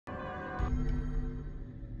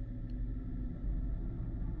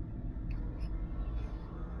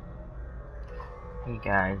Hey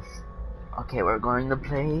guys, okay, we're going to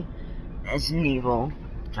play Resident Evil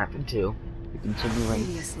Chapter 2. We're continuing.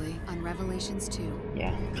 Previously on Revelations 2.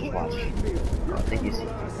 Yeah, just watch. Oh, thank you,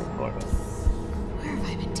 Gordon. Where have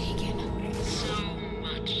I been taken? So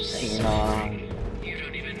much Hanging on. you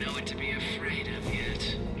don't even know what to be afraid of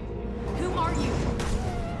yet. Who are you?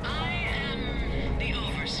 I am the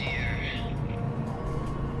Overseer.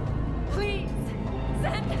 Please,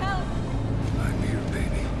 send help! I'm here,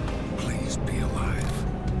 baby. Please be alive.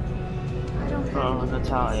 I don't have Oh,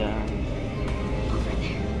 Natalia.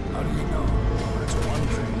 How do you know? That's one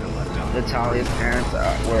thing that left out. Natalia's parents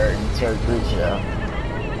were in Terragrigio.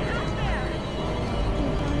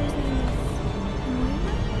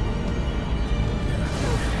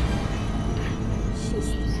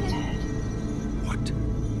 What?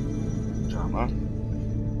 Drama.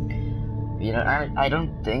 You know, I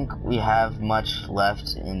don't think we have much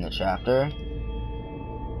left in the chapter.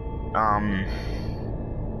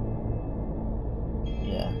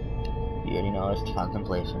 Yeah. You already know it's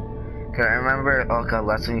Contemplation. Okay, I remember, oh god,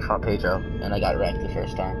 last time we fought Pedro, and I got wrecked the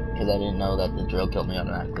first time, because I didn't know that the drill killed me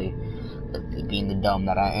automatically, being the dumb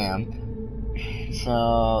that I am.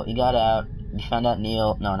 So, you got out, you found out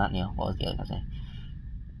Neil, no, not Neil, what was the other guy's name?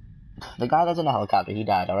 The guy that's in the helicopter, he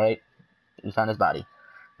died, alright? We found his body.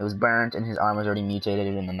 It was burnt, and his arm was already mutated,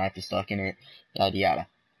 and the knife is stuck in it, yada yada.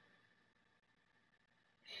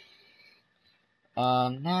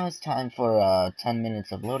 Now it's time for, 10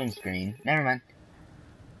 minutes of loading screen. Never mind.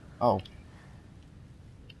 Oh.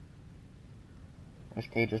 Where's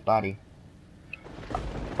Pedro's body?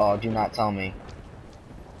 Oh, do not tell me.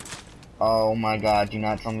 Oh my god, do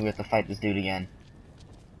not tell me we have to fight this dude again.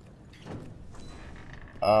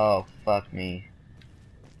 Oh, fuck me.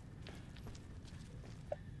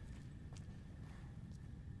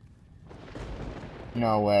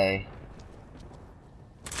 No way.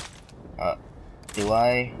 Do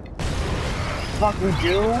I? Fuck, we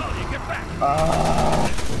do?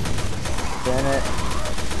 Damn it.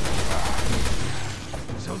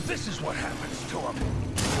 So this is what happens to him.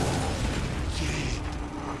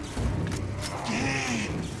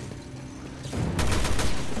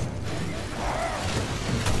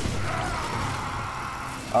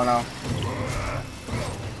 Oh no.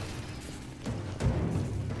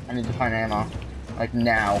 I need to find ammo. Like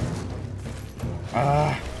now.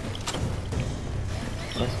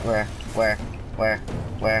 Where?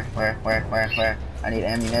 I need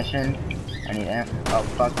ammunition. I need oh,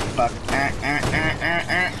 fuck.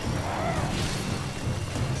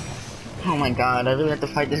 Oh my god, I really have to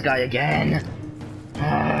fight this guy again.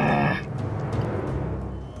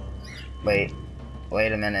 Wait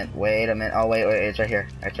a minute. Oh, wait, it's right here.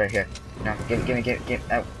 No, give me,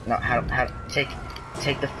 oh, no, how, take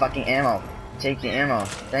the fucking ammo. Take the ammo.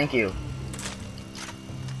 Thank you.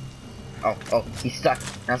 Oh, he's stuck.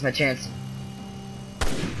 Now's my chance.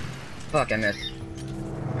 Fuck, I missed.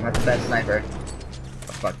 I'm not the best sniper.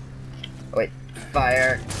 Oh, fuck. Oh, wait.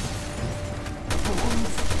 Fire.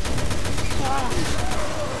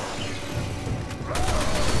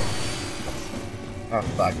 Oh,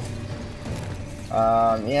 fuck.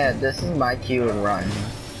 Yeah, this is my cue to run.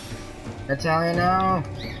 Natalia, no!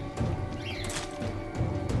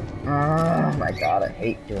 Oh my god, I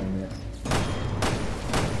hate doing this.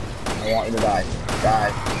 I want you to die.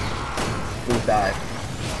 Die. Please die.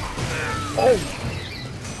 Oh!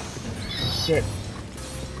 Shit.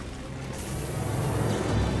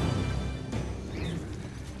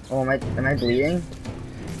 Oh, am I bleeding?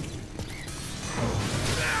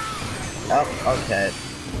 Oh, okay.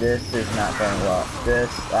 This is not going well.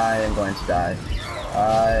 I am going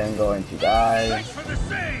to die.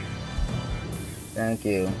 Thank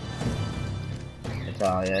you.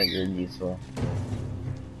 Natalia, you're useful.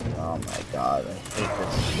 Oh my god, I hate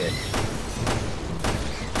this shit.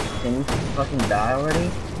 Can you fucking die already?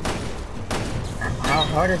 How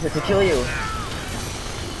hard is it to kill you?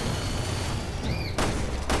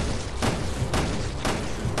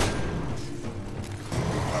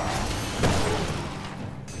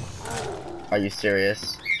 Are you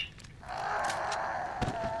serious?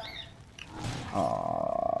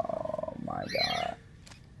 Oh my god.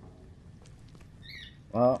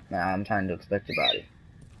 Well, now I'm trying to expect your body.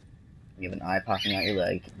 You have an eye popping out your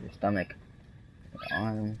leg, your stomach, your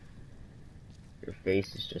arm. Your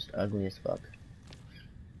face is just ugly as fuck.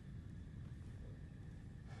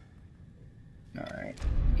 Alright,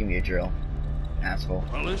 give me a drill, asshole.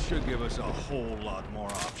 Well, this should give us a whole lot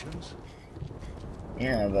more options.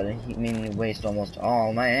 Yeah, but it made me waste almost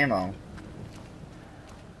all my ammo.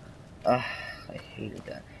 Ugh, I hated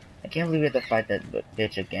that. I can't believe we have to fight that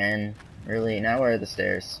bitch again. Really? Now where are the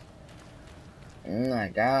stairs? Oh my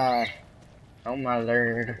god. Oh my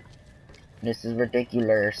lord. This is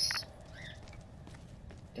ridiculous.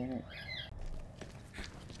 Damn it.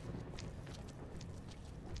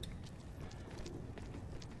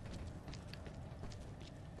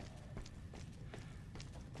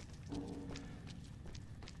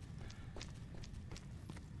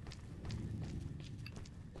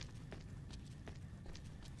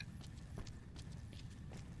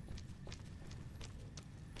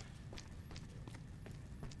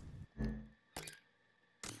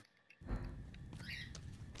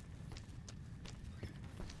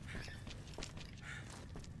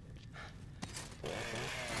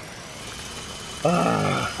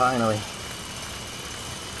 Ah, finally.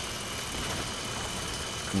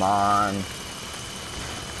 Come on.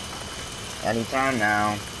 Anytime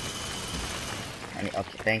now.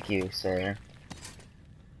 Okay, thank you, sir.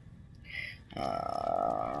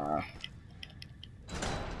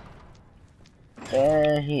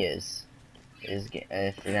 There he is.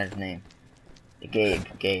 I forgot his name. Gabe.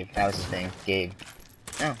 That was his name. Gabe.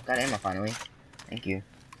 Oh, got ammo finally. Thank you.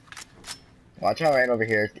 Watch out right over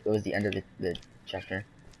here. It was the end of the chapter.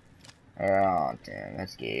 Oh, damn.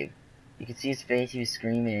 That's Gabe. You can see his face. He was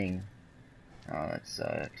screaming. Oh, that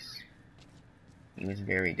sucks. He was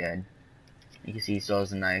very dead. You can see he still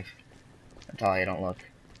has a knife. Natalia, don't look.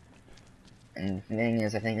 And the thing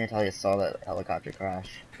is, I think Natalia saw that helicopter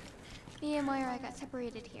crash. Me and Moira got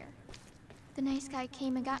separated here. The nice guy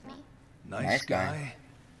came and got me. Nice guy?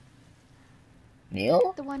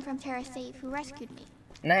 Neil? The one from Terra Save who rescued me.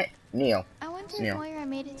 Neil. I wonder Neil. if Moira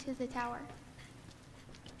made it to the tower.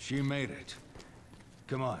 She made it.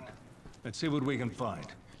 Come on. Let's see what we can find.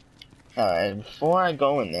 Before I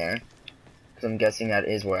go in there, because I'm guessing that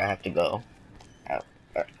is where I have to go.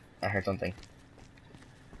 I heard something.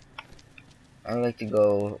 I like to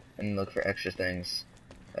go and look for extra things.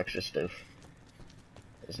 Extra stuff.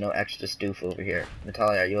 There's no extra stuff over here.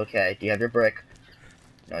 Natalia, are you okay? Do you have your brick?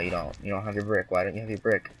 No, you don't. You don't have your brick. Why don't you have your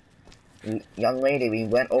brick? Young lady, we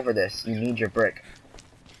went over this. You need your brick.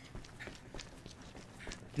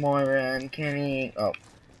 Moira and Kimmy. Oh.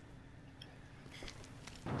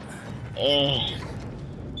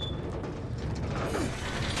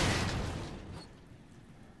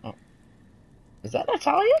 Oh. Is that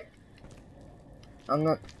Natalia? I'm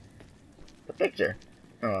not. The picture.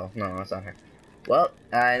 Oh, no, that's not her. Well,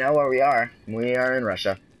 I know where we are. We are in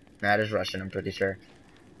Russia. That is Russian, I'm pretty sure.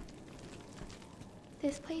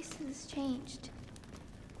 This place has changed.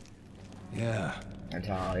 Yeah.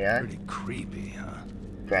 Natalia. Pretty creepy, huh?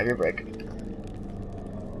 Grab your brick.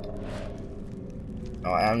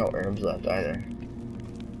 Oh, I have no herbs left either.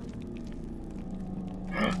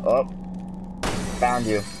 Oh. Found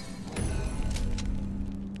you.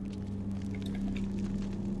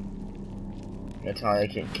 Natalia,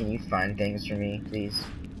 can you find things for me, please?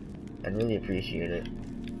 I'd really appreciate it.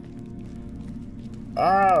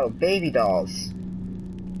 Oh, baby dolls.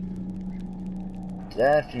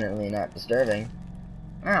 Definitely not disturbing.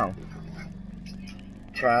 Oh.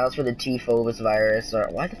 Trials for the T-phobus virus are...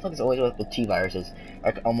 Why the fuck is it always with the T-viruses?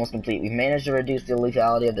 Are almost complete. We've managed to reduce the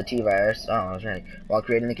lethality of the T-virus. Oh, I was right. While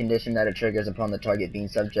creating the condition that it triggers upon the target being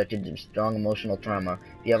subjected to strong emotional trauma.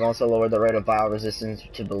 You have also lowered the rate of viral resistance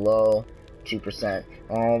to below 2%.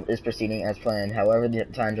 All is proceeding as planned. However, the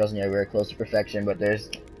time draws near. We are close to perfection, but there's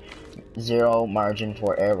zero margin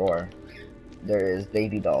for error. There is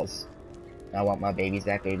baby dolls. I want my babies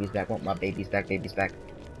back, want my babies back,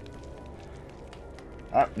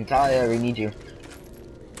 Oh, Natalia, we need you.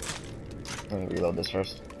 Let me reload this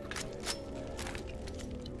first.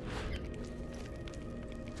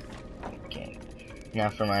 Okay. Now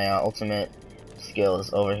for my ultimate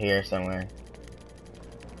skills over here somewhere.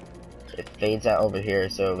 It fades out over here,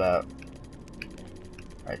 so about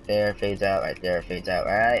right there, fades out, right there, fades out,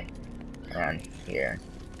 right? Around here.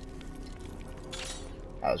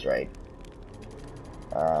 I was right.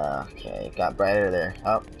 Okay, it got brighter there.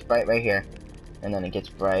 Oh, it's bright right here. And then it gets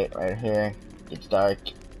bright right here. Gets dark.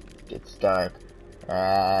 Gets dark.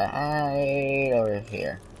 Right over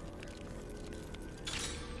here.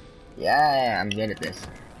 Yeah, I'm good at this.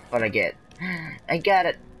 What'd I get? I got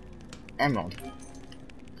it! Emerald.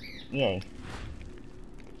 Yay.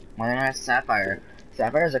 Why not a sapphire?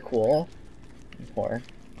 Sapphires are cool. Or...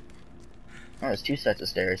 Oh, there's two sets of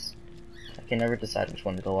stairs. I can never decide which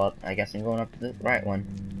one to go up. I guess I'm going up the right one.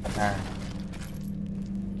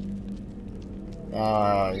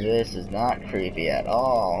 Oh, this is not creepy at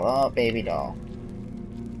all. Oh, baby doll.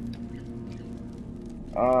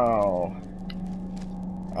 Oh.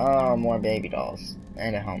 Oh, more baby dolls.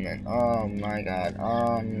 And a helmet. Oh my god.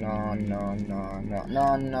 Oh, no,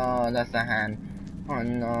 that's the hand. Oh,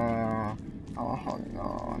 no. Oh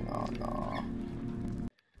no, no, no.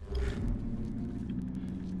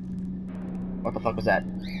 What the fuck was that?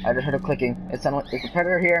 I just heard a clicking. It sounded like, is the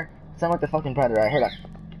predator here? It sounded like the fucking predator. I heard a...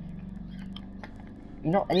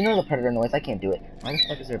 You know the predator noise. I can't do it. Why the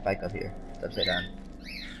fuck is there a bike up here? It's upside down.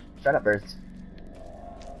 Shut up, birds.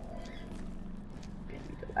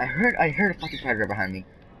 I heard a fucking predator behind me.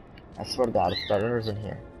 I swear to God, if the predator's in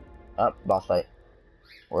here. Up, boss fight.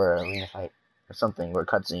 Or arena fight. Or something. Or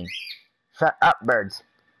cutscene. Shut up, birds.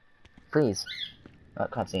 Please.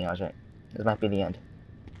 Cutscene, I was right. This might be the end.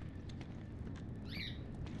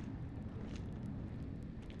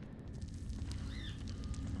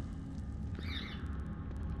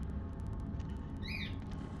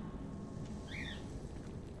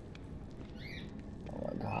 Oh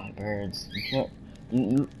my God, birds. You can't...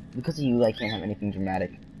 because of you, I can't have anything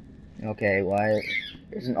dramatic. Okay, why?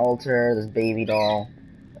 There's an altar, there's baby doll.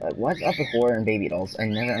 What's up with horror and baby dolls? I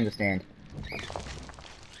never understand.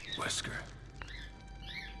 Wesker.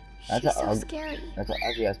 She's so scary. That's an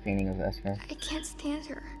ugly ass painting of Wesker. I can't stand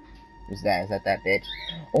her. Who's that? Is that bitch?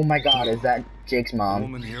 Oh my God, is that Jake's mom?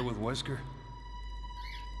 Woman here with Wesker?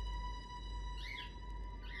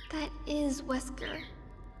 That is Wesker.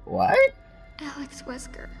 What? Alex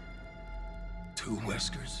Wesker. 2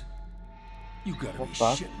 Weskers? You gotta What be the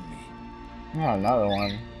fuck? shitting me. Oh, another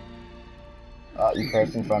one. Oh, you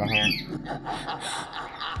cursed in front of her.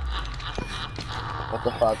 What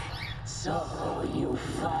the fuck? So you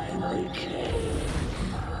finally came.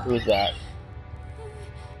 Who is that?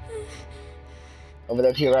 Over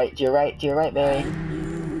there to your right, Barry.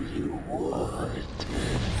 Knew you would.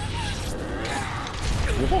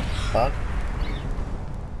 Who the fuck?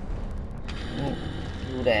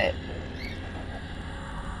 Who that?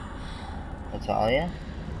 Natalia?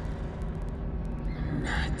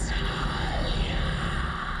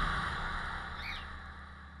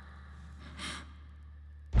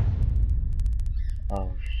 Oh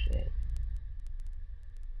shit.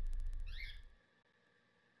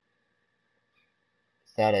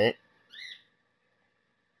 Is that it?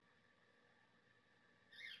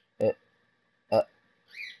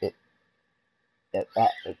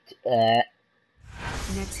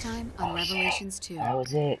 Next time on Revelations 2. That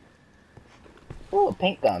was it. Oh, a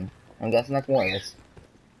pink gun. I'm guessing that's Moira's.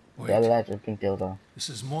 Wait, The other that's a pink dildo. this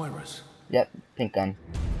is Moira's. Yep, pink gun.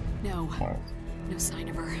 No, Moira's. no sign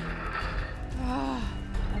of her.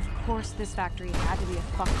 Of course this factory had to be a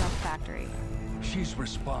fucked up factory. She's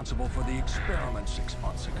responsible for the experiment 6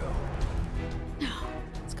 months ago. No,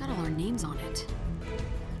 it's got all our names on it.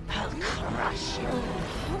 I'll crush you.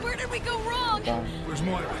 Where did we go wrong? Gun. Where's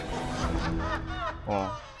Moira?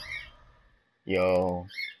 Oh. Yo.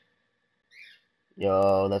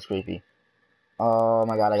 Yo, that's creepy. Oh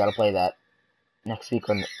my God, I gotta play that. Next week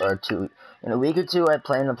or 2. In a week or 2, I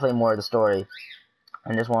plan to play more of the story.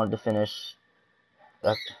 I just wanted to finish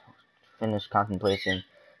Contemplation.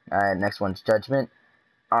 Alright, next one's Judgment.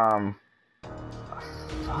 Fuck.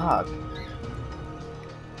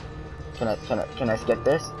 Can I skip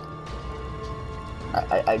this?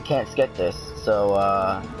 I can't skip this, so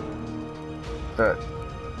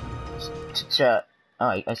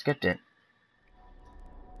I skipped it.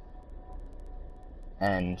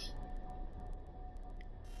 And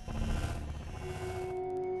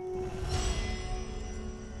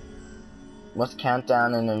what's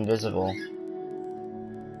Countdown and Invisible?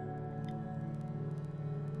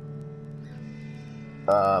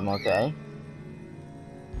 Okay.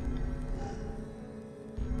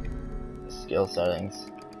 Skill settings.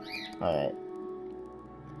 Alright.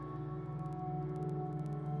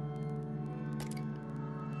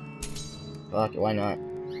 Fuck it, why not?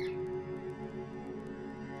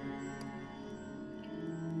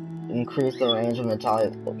 Increase the range of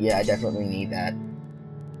Natalia. Yeah, I definitely need that.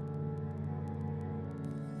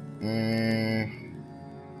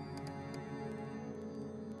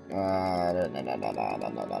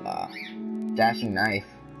 Dashing knife.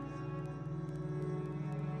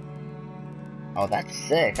 Oh, that's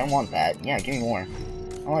sick. I want that. Yeah, give me more.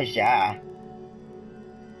 Oh, yeah.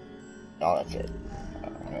 Oh, that's it.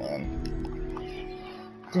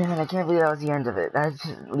 Damn it, I can't believe that was the end of it. That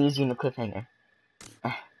just leaves you in a cliffhanger.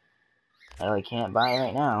 I really can't buy it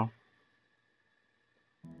right now.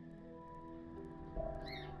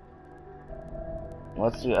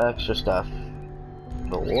 What's the extra stuff?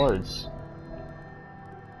 Rewards.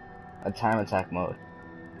 A time attack mode.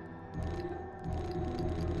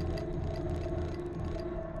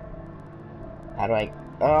 How do I...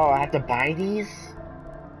 Oh, I have to buy these?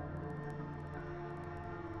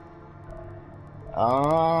 Oh,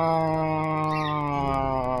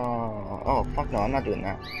 fuck no, I'm not doing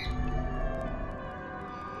that.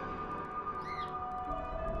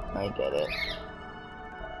 I get it.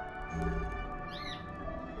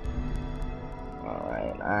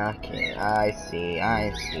 Alright, okay, I see.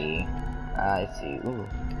 Ooh.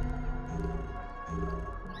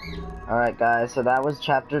 Alright guys, so that was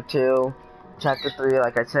chapter 2. Chapter 3,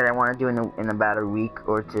 like I said, I want to do in about a week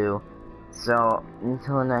or two. So,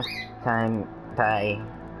 until next time, bye.